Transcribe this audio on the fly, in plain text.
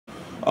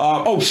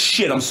Oh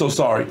shit, I'm so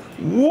sorry.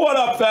 What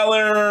up,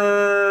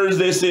 fellers?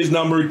 This is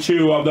number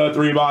 2 of the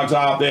 3-box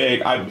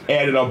Optic. I've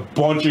added a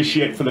bunch of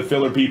shit for the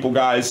filler people,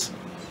 guys.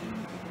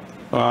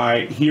 All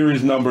right, here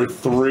is number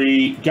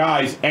 3.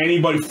 Guys,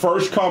 anybody,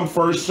 first come,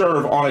 first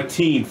serve on a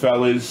team,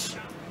 fellas.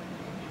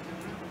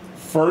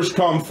 First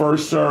come,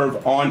 first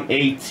serve on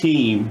a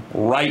team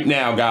right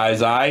now,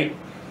 guys, all right?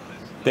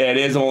 There it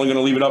is. I'm only going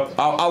to leave it up.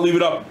 I'll leave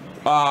it up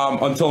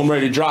until I'm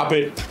ready to drop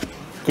it.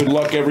 Good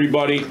luck,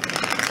 everybody.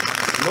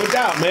 No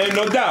doubt, man,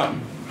 no doubt.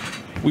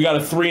 We got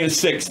a 3 and a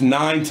 6,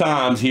 9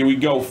 times. Here we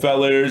go,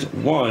 fellas.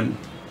 1,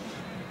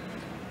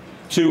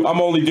 2. I'm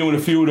only doing a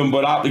few of them,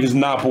 but Optic is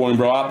not boring,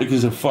 bro. Optic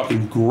is a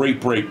fucking great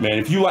break, man.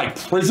 If you like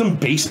Prism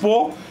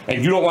baseball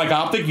and you don't like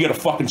Optic, you got to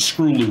fucking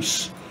screw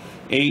loose.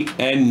 8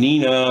 and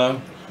Nina.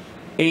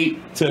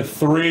 8 to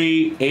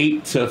 3.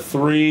 8 to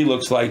 3.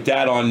 Looks like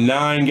that on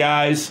 9,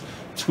 guys.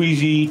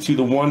 Tweezy to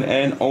the 1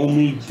 and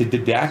only the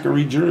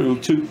Daiquiri Drew.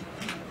 2,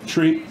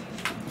 3,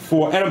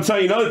 4. And I'm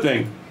telling you another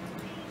thing.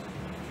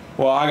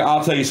 Well,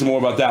 I'll tell you some more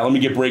about that. Let me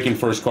get breaking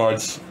first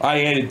cards.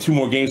 I added 2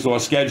 more games to our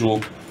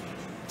schedule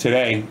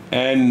today.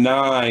 And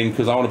 9,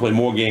 because I want to play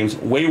more games.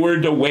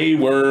 Wayward to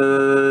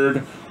Wayward.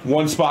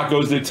 1 spot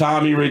goes to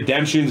Tommy.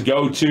 Redemptions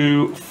go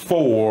to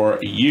For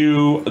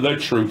You the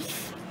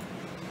Truth.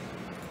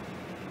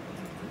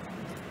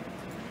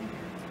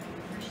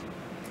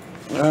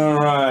 All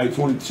right,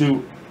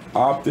 22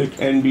 Optic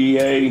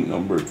NBA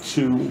number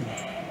 2.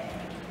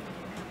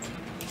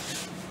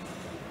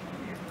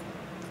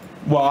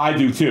 Well, I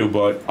do too,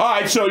 but all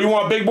right. So you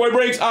want big boy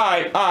breaks?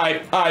 All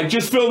right.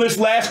 Just fill this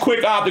last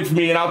quick Optic for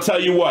me, and I'll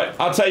tell you what.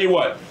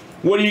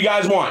 What do you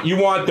guys want? You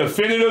want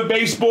definitive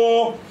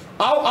baseball?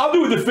 I'll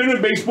do a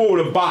definitive baseball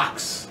with a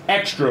box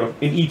extra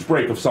in each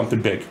break of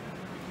something big.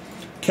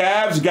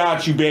 Cavs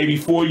got you, baby.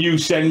 For you,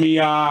 send me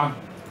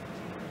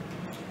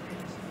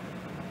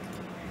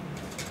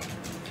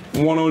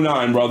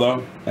 109,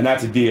 brother, and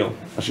that's a deal.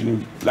 I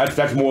shouldn't.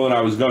 That's more than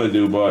I was gonna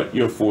do, but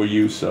you're For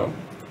You, so.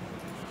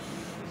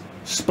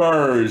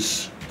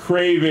 Spurs,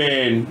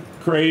 Craven.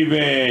 For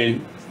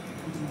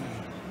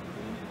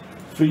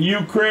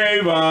you,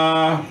 Crave.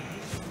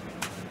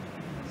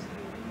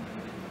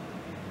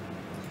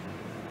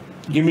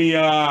 Give me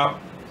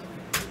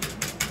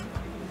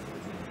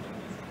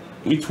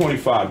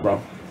 25,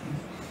 bro.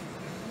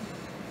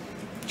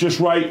 Just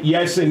write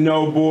yes and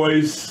no,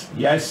 boys.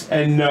 Yes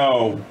and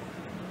no.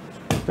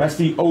 That's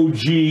the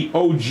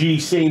OG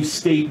same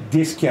state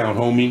discount,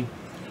 homie.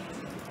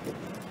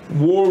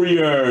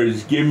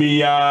 Warriors, give me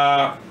you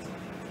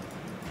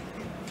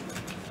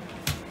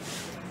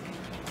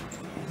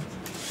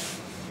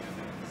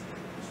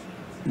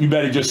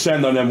better just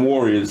send on them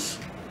Warriors.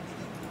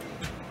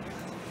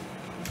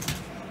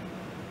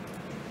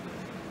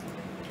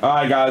 All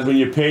right, guys, when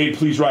you're paid,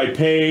 please write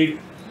paid.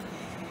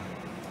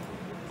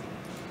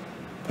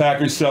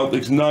 Packers,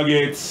 Celtics,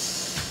 Nuggets.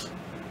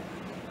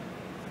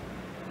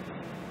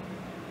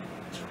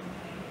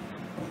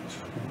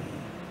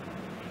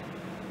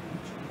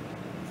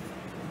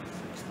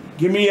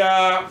 Give me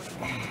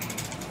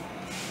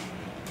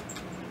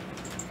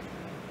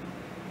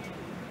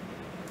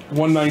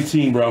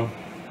 119, bro.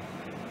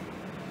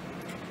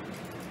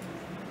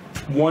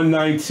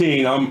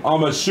 119.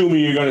 I'm assuming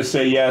you're gonna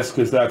say yes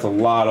because that's a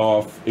lot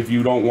off. If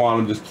you don't want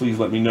them, just please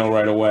let me know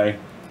right away.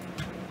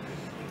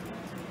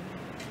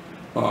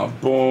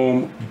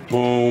 Boom,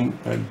 boom,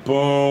 and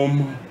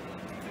boom.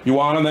 You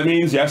want them? That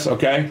means yes.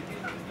 Okay.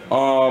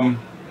 I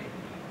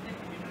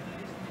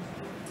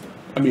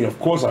mean, of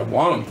course I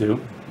want them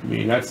to. I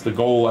mean, that's the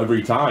goal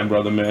every time,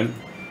 brother, man.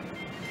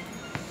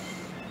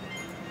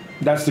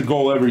 That's the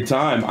goal every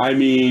time. I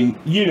mean,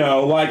 you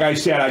know, like I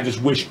said, I just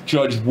wish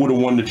Judge would have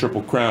won the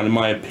Triple Crown, in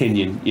my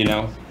opinion, you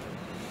know.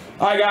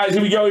 All right, guys,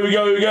 here we go.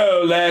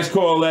 Last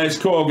call,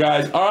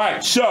 guys. All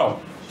right, so,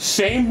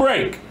 same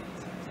break.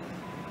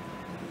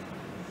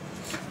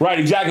 Right,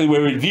 exactly.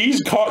 Where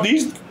these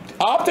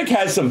Optic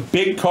has some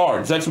big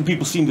cards. That's what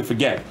people seem to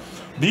forget.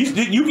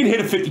 You can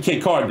hit a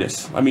 50K card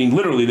this. I mean,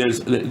 literally,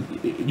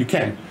 you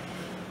can.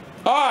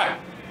 All right,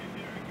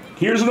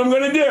 here's what I'm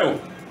gonna do.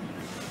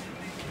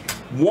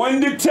 1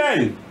 to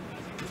 10.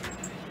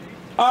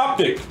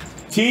 Optic,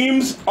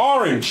 teams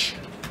orange,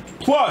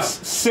 plus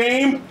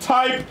same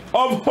type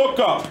of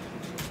hookup.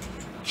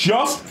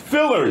 Just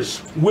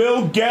fillers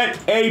will get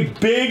a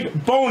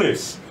big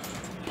bonus.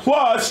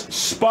 Plus,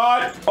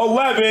 spot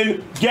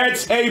 11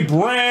 gets a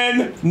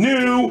brand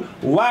new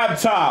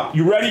laptop.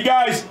 You ready,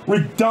 guys?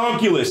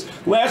 Redonkulous.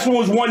 Last one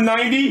was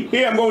 190.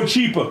 Here, I'm going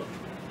cheaper.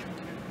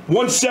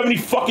 170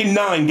 fucking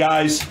 9,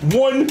 guys.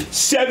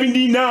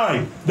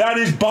 179. That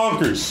is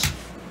bonkers.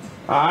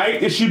 All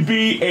right, it should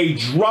be a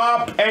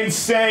drop and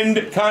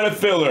send kind of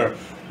filler.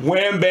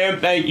 Wham, bam,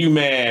 thank you,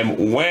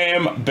 ma'am.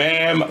 Wham,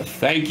 bam,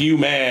 thank you,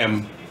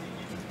 ma'am.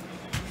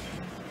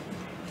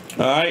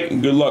 All right,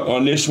 and good luck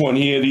on this one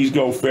here. These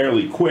go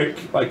fairly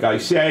quick, like I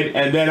said.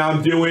 And then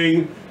I'm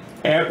doing,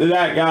 after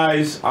that,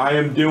 guys, I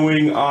am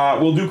doing,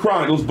 we'll do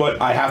Chronicles,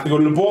 but I have to go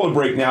to the baller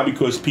break now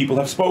because people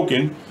have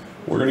spoken.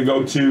 We're going to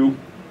go to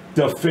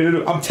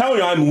Definitive. I'm telling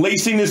you, I'm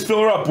lacing this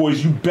filler up,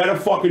 boys. You better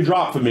fucking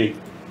drop for me.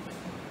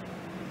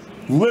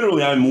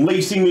 Literally, I'm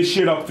lacing this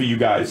shit up for you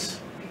guys.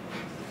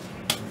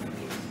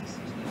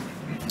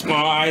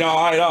 Alright.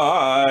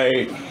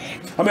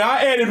 I mean,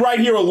 I added right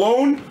here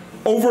alone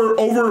over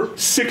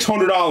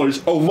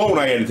 $600 alone.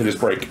 I added to this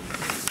break.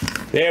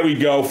 There we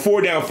go.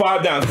 4 down,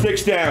 5 down,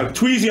 6 down.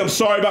 Tweezy, I'm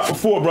sorry about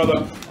before,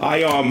 brother. I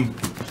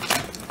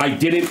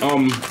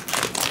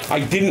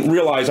didn't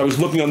realize I was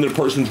looking under the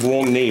person's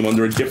wrong name,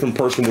 under a different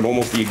person with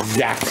almost the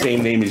exact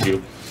same name as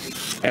you.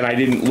 And I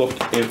didn't look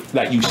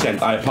that you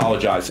sent. I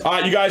apologize. All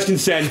right, you guys can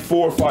send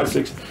 4, 5,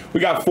 6. We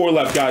got 4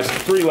 left, guys.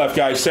 3 left,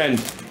 guys. Send.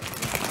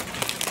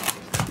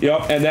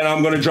 Yep, and then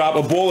I'm going to drop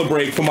a baller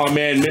break for my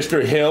man,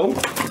 Mr. Hill.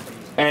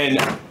 And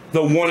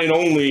the one and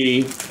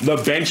only, the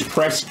Bench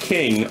Press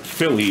King,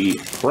 Philly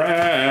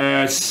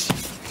Press.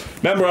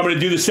 Remember, I'm going to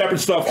do the separate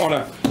stuff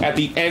at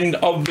the end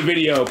of the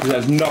video because it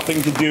has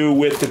nothing to do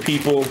with the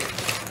people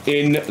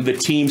in the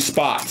team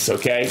spots,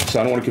 okay? So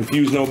I don't want to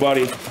confuse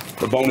nobody.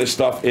 The bonus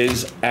stuff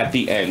is at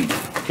the end,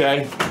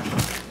 okay?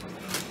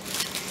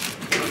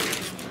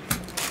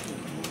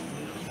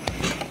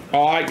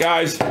 All right,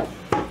 guys.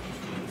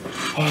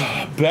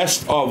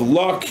 Best of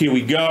luck. Here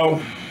we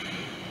go.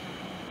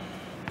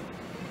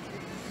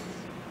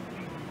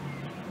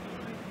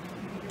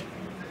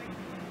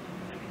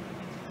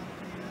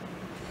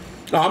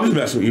 No, I'm just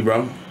messing with you,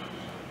 bro.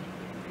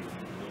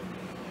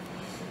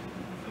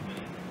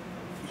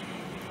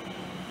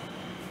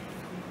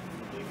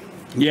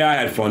 Yeah, I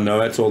had fun, though.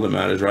 That's all that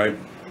matters, right?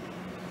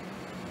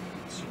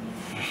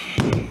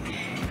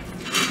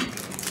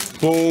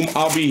 Boom.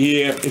 I'll be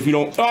here. If you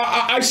don't...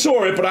 I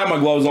saw it, but I have my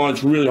gloves on.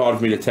 It's really hard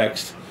for me to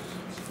text.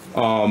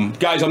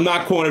 Guys, I'm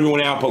not calling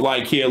everyone out, but,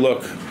 like, here,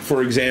 look.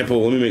 For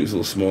example, let me make this a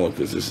little smaller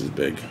because this is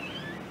big.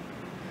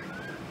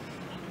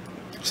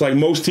 It's like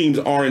most teams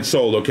aren't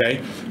sold,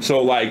 okay?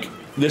 So, like,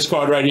 this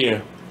card right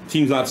here,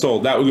 team's not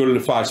sold. That would go to the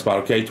 5 spot,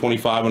 okay?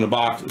 25 on the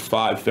box, it's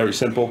 5, very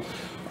simple.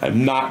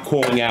 I'm not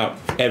calling out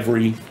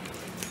every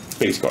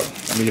base card.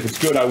 I mean, if it's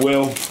good, I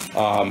will,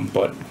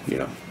 but, you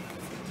know.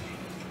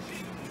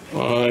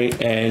 All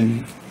right,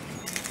 and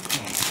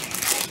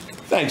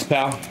thanks,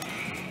 pal.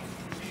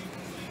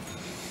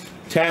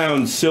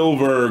 Town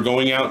Silver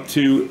going out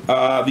to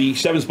the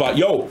 7 spot.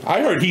 Yo,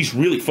 I heard he's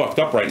really fucked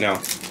up right now.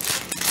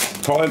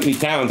 Carl Anthony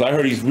Towns, I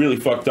heard he's really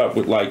fucked up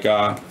with like,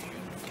 oh,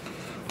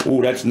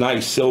 that's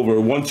nice, Silver.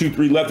 1, 2,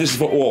 3 left. This is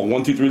for all.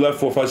 1, 2, 3 left,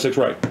 4, 5, 6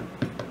 right.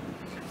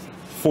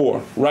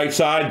 4. Right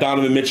side,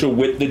 Donovan Mitchell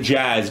with the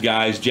Jazz,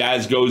 guys.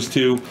 Jazz goes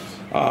to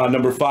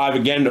number 5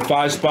 again, the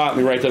 5 spot.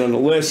 Let me write that on the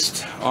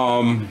list.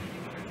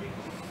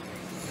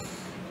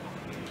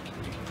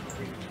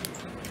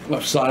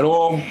 Left side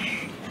all.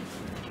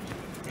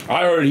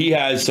 I heard he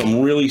has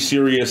some really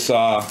serious,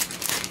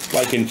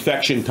 like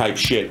infection type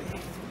shit.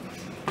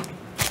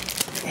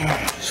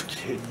 This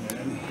kid,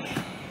 man.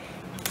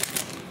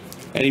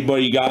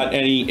 Anybody got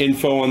any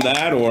info on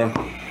that, or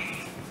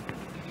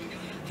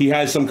he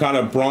has some kind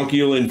of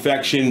bronchial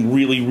infection,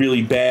 really,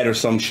 really bad, or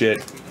some shit?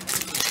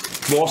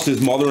 Lost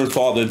his mother and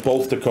father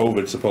both to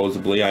COVID,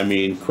 supposedly. I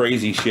mean,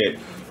 crazy shit.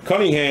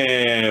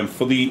 Cunningham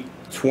for the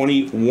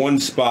 21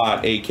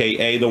 spot,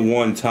 aka the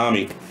 1,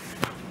 Tommy.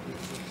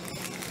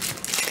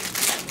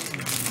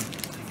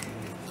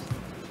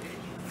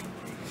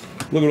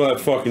 Look at all that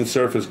fucking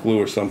surface glue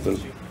or something.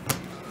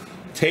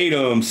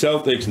 Tatum,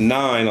 Celtics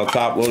 9. I'll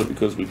top load it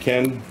because we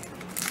can.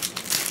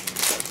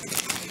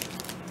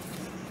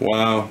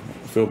 Wow.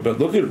 I feel bad.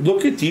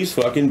 Look at these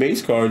fucking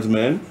base cards,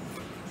 man.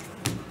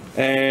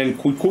 And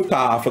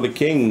Kukuta for the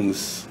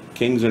Kings.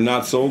 Kings are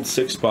not sold.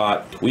 6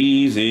 spot.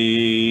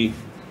 Tweezy.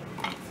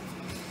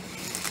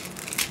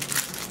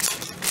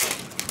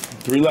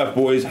 3 left,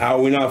 boys. How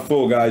are we not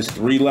full, guys?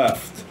 3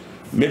 left.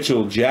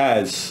 Mitchell,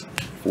 Jazz.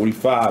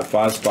 45.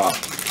 5 spot.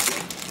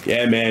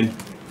 Yeah, man.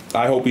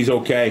 I hope he's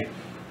okay.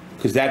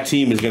 Because that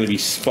team is going to be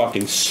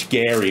fucking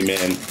scary,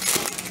 man.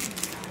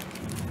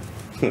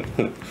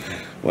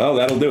 Well,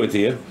 that'll do it to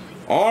you.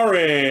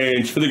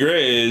 Orange for the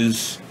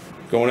Grizz.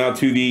 Going out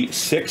to the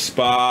 6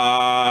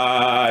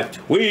 spot.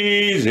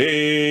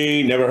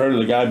 Wheezy. Never heard of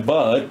the guy,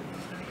 but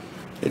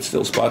it's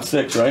still spot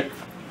 6, right?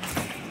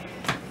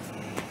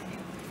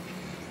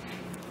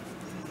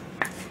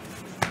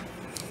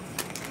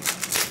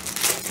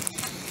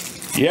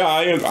 Yeah,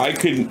 I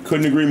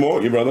couldn't agree more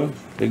with you, brother.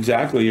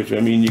 Exactly. If I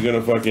mean, you're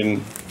gonna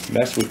fucking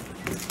mess with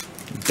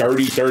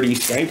dirty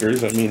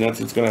spankers, I mean, that's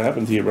what's gonna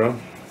happen to you, bro.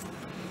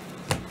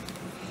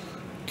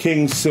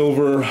 King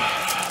Silver,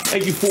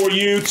 thank you for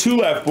you. 2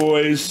 left,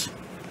 boys.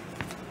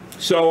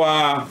 So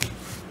I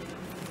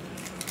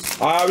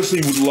obviously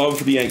would love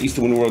for the Yankees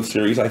to win the World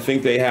Series. I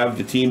think they have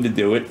the team to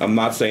do it. I'm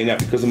not saying that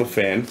because I'm a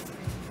fan.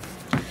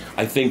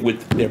 I think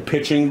with their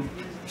pitching,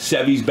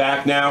 Sevy's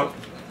back now.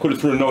 Could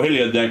have threw a no-hitter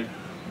the other day.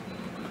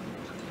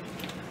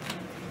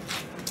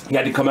 He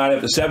had to come out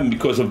after 7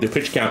 because of the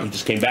pitch count. He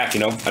just came back, you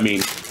know. I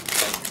mean, at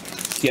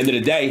the end of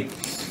the day,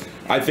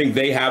 I think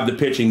they have the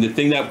pitching. The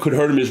thing that could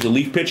hurt him is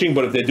relief pitching,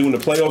 but if they're doing the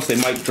playoffs, they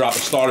might drop a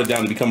starter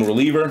down to become a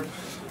reliever.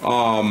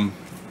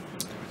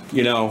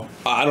 You know,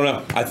 I don't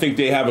know. I think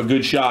they have a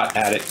good shot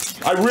at it.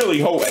 I really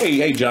hope.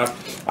 Hey, Jock.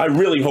 I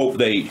really hope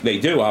they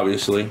do.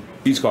 Obviously,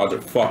 these cards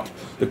are fucked.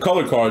 The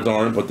color cards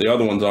aren't, but the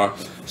other ones are.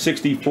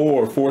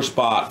 64,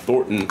 4-spot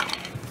Thornton.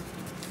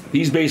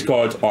 These base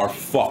cards are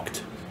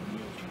fucked.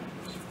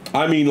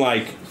 I mean,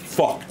 like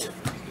fucked.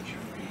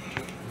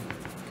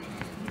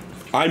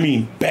 I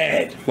mean,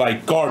 bad,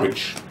 like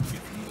garbage.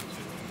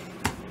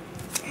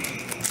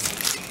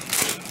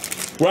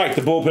 Right,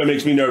 the bullpen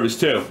makes me nervous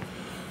too.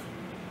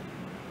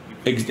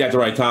 At the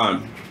right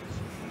time.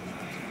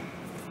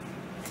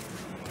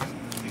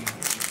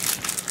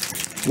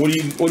 What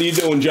are you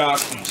doing, Jock?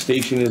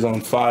 Station is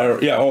on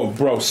fire. Yeah, oh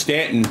bro,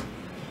 Stanton.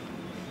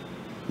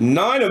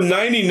 9 of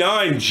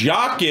 99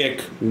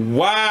 Jockic.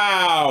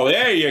 Wow,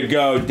 there you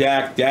go,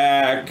 Dak.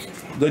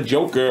 The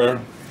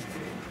Joker.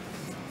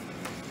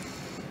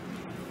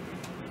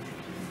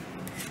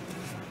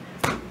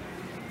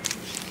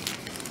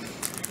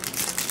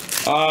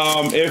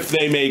 If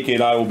they make it,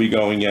 I will be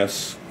going,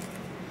 yes.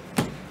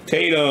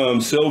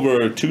 Tatum,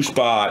 silver,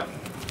 2-spot.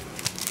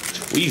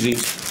 Easy.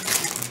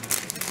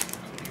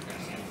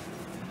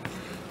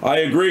 I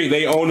agree.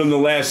 They owned him the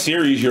last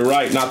series. You're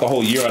right. Not the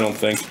whole year, I don't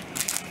think.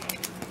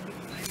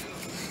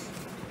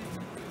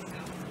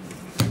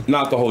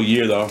 Not the whole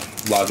year, though.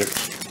 Logic.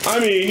 I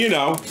mean, you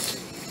know.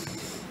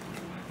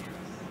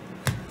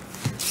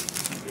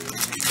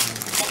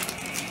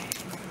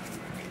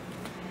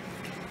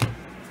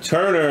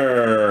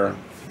 Turner,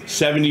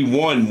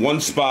 71,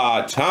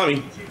 1-spot.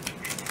 Tommy.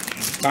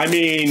 I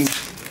mean,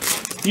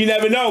 you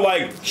never know.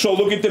 Like, so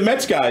look at the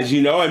Mets guys,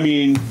 you know. I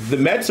mean, the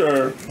Mets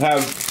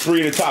have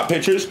 3 of the top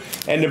pitchers,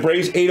 and the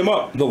Braves ate them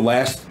up. The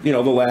last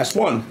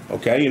one.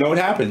 Okay, you know what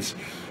happens.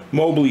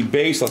 Mobley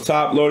base on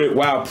top loaded.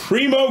 Wow,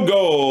 Primo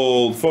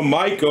gold for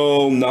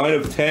Michael. 9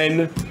 of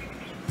 10.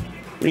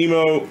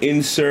 Primo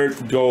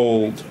insert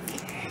gold.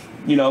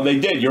 You know, they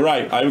did. You're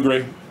right. I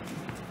agree.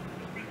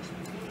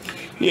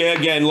 Yeah,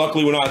 again,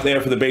 luckily we're not there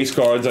for the base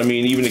cards. I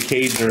mean, even the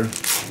Cades are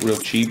real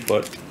cheap,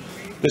 but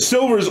the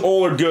silvers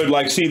all are good.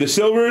 Like, see, the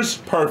silvers,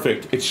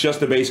 perfect. It's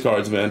just the base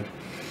cards, man.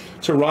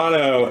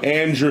 Toronto,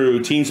 Andrew,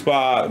 team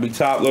spot, will be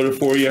top loaded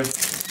for you.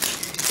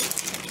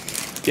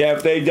 Yeah,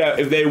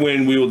 if they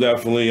win, we will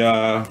definitely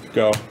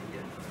go.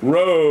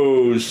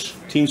 Rose,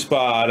 team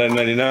spot at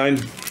 99.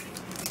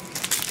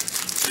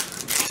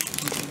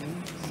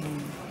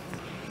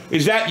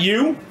 Is that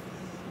you,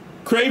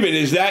 Craven?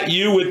 Is that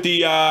you with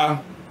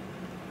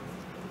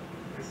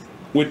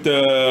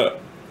the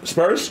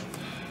Spurs?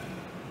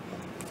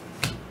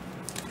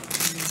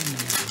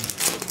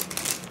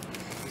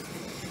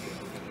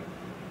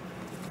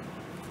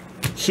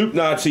 Soup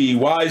Nazi,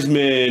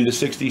 Wiseman to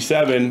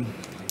 67.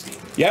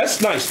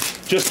 Yes,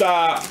 nice. Just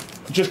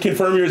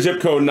confirm your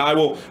zip code, and I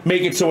will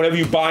make it so whenever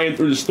you buy in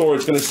through the store,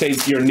 it's going to say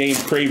your name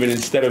Craven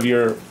instead of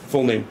your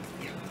full name.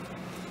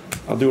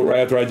 I'll do it right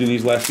after I do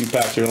these last few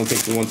packs here. It'll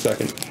take me 1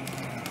 second.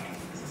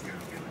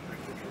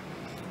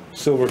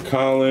 Silver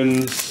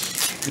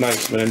Collins.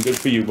 Nice, man. Good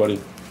for you, buddy.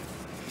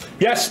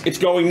 Yes, it's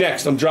going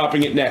next. I'm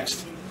dropping it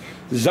next.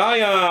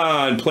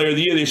 Zion, player of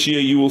the year this year.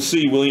 You will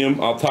see, William.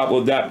 I'll top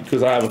load that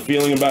because I have a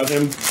feeling about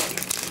him.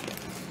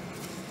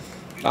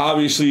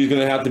 Obviously, he's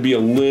going to have to be a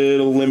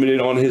little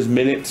limited on his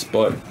minutes,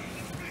 but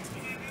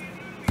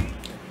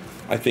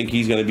I think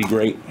he's going to be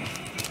great.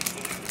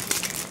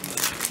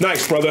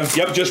 Nice, brother.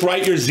 Yep, just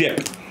write your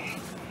zip.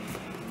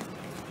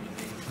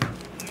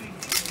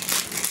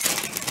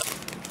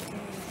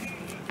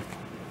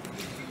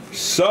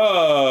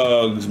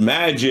 Suggs,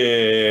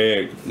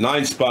 Magic,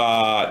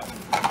 9-spot,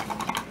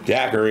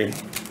 Daiquiri.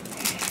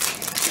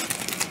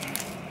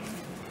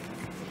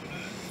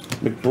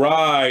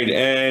 McBride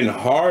and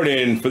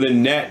Harden for the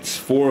Nets,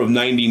 4 of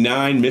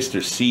 99, Mr.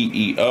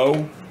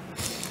 CEO.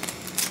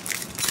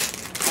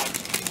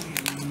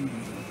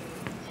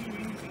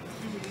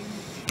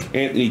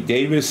 Anthony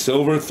Davis,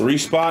 silver,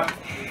 3-spot.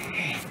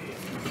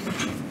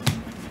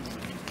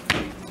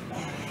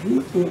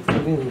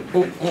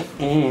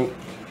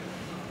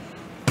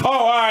 Oh,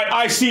 all right,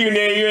 I see your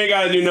name. You ain't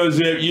got to do no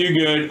zip. You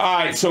good. All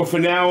right, so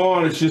from now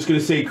on, it's just going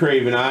to say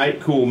Craven. All right,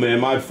 cool, man.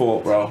 My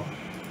fault, bro.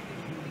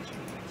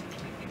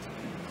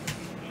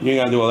 You ain't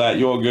got to do all that.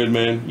 You all good,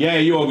 man. Yeah,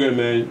 you all good,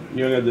 man.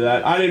 You ain't got to do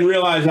that. I didn't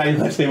realize I had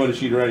last name on the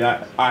sheet already.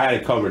 I had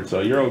it covered,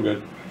 so you're all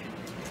good.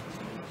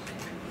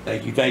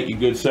 Thank you,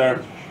 good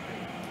sir.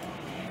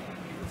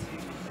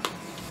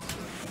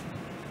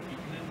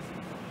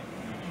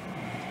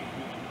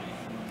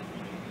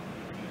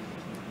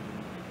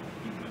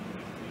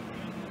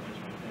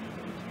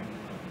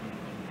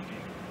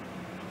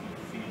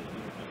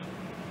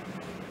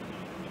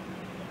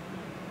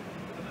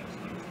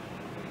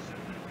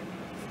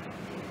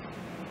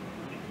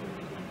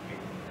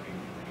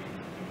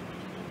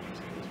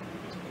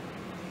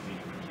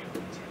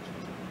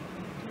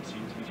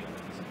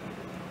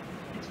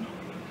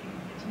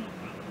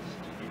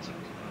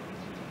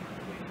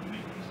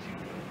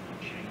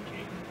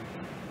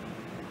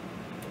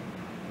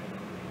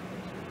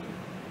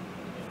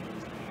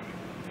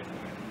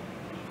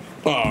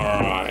 All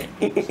right.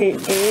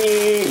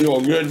 You all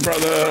good,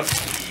 brother?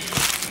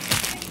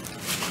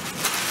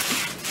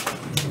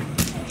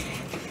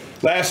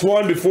 Last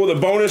one before the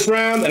bonus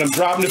round, and I'm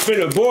dropping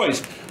definitive.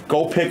 Boys,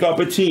 go pick up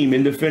a team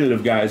in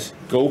definitive, guys.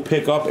 Go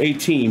pick up a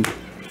team.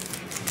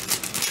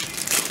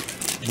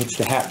 What's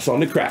the haps on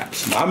the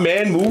craps? My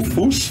man,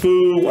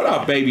 Mufusfu. What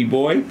up, baby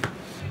boy?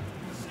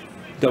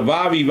 The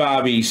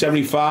Vavi,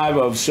 75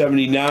 of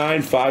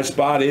 79. 5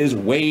 spot is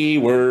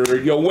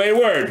Wayward. Yo,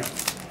 Wayward.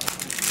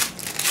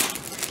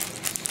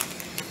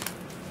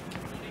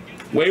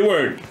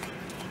 Wayward.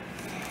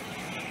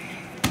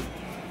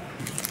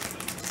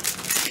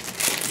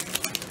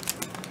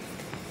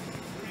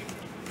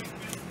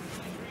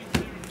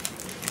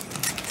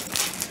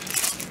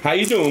 How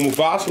you doing,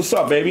 Mufas? What's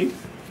up, baby?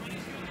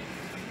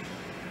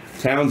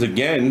 Towns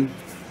again.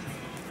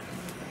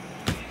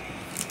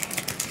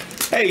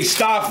 Hey,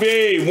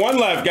 Staffy. 1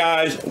 left,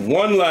 guys.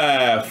 1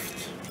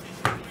 left.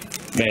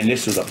 Man,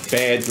 this is a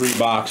bad 3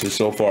 boxes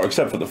so far,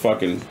 except for the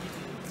fucking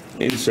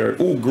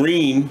insert. Ooh,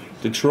 green.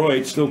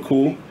 Detroit, still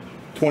cool.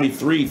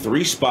 23,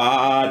 3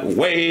 spot.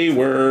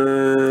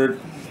 Wayward.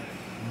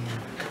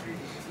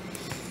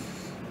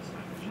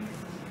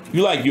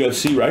 You like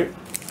UFC, right?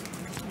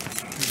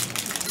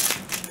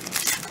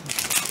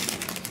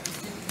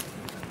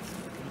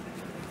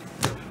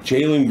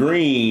 Jalen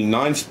Green,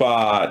 9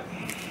 spot.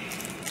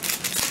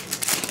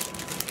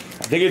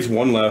 I think it's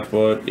 1 left,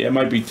 but yeah, it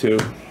might be 2.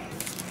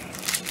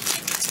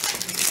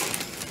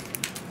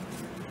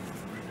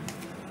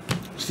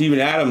 Steven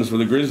Adams for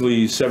the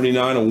Grizzlies,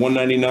 79 of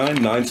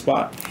 199, 9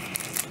 spot.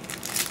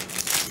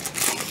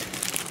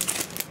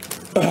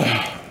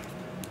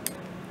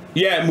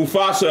 Yeah,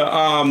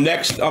 Mufasa,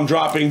 next I'm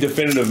dropping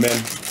definitive,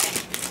 man.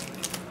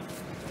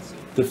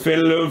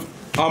 Definitive,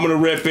 I'm gonna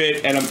rip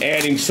it and I'm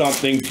adding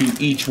something to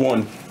each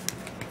one.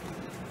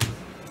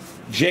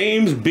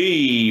 James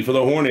B for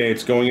the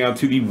Hornets going out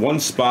to the 1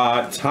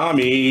 spot.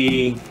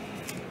 Tommy.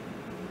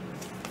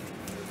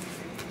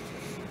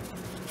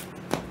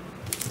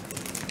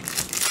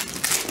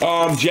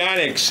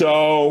 Janik,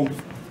 so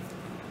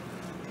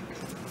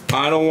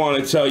I don't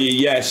want to tell you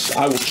yes.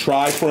 I will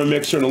try for a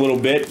mixer in a little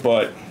bit,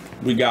 but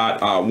we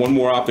got 1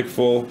 more optic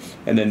full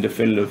and then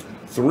definitive.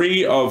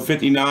 3 of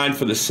 59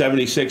 for the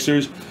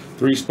 76ers.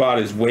 3 spot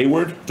is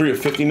Wayward. 3 of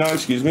 59,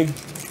 excuse me.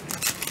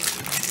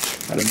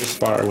 Had to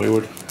misfire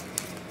Wayward.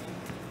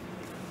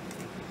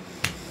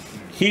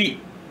 Heat,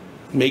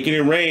 making it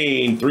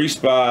rain. 3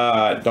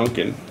 spot,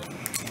 Duncan.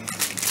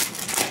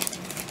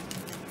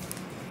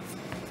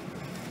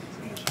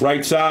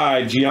 Right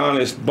side,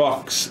 Giannis,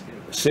 Bucks.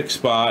 6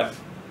 spot,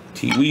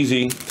 T.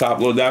 Weezy. Top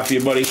load that for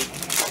you, buddy.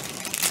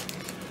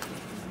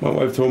 My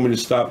wife told me to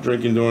stop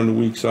drinking during the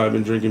week, so I've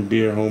been drinking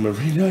beer home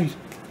every night.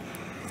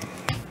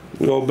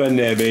 We all been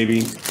there,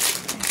 baby.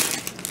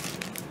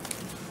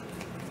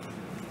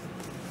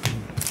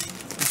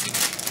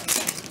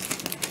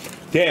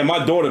 Damn,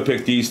 my daughter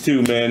picked these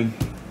too, man.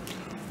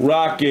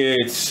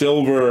 Rockets,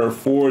 silver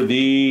for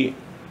the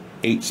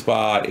 8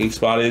 spot. 8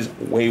 spot is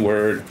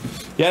Wayward.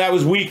 Yeah, that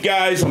was weak,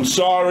 guys. I'm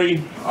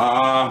sorry.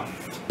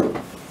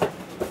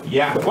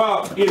 Yeah,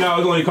 well, you know,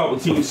 there's only a couple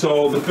teams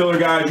sold. The filler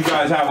guys, you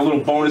guys have a little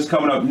bonus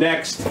coming up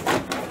next.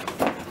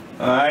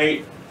 All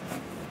right.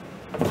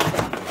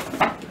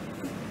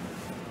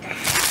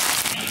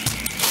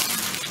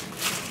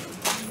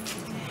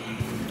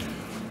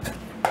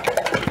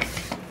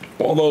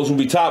 All those will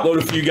be top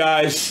loaded for you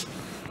guys.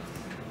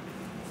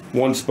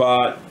 1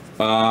 spot.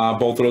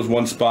 Both of those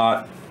 1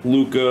 spot.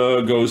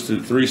 Luca goes to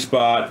the 3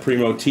 spot.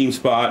 Primo team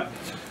spot.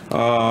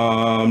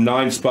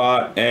 9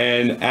 spot.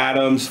 And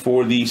Adams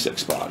for the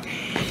 6 spot.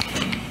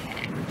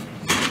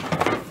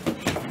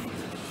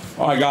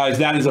 All right, guys,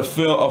 that is a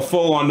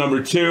full on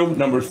number 2.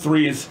 Number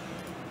 3 is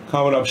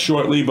coming up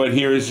shortly, but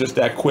here is just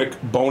that quick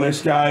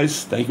bonus,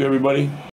 guys. Thank you, everybody.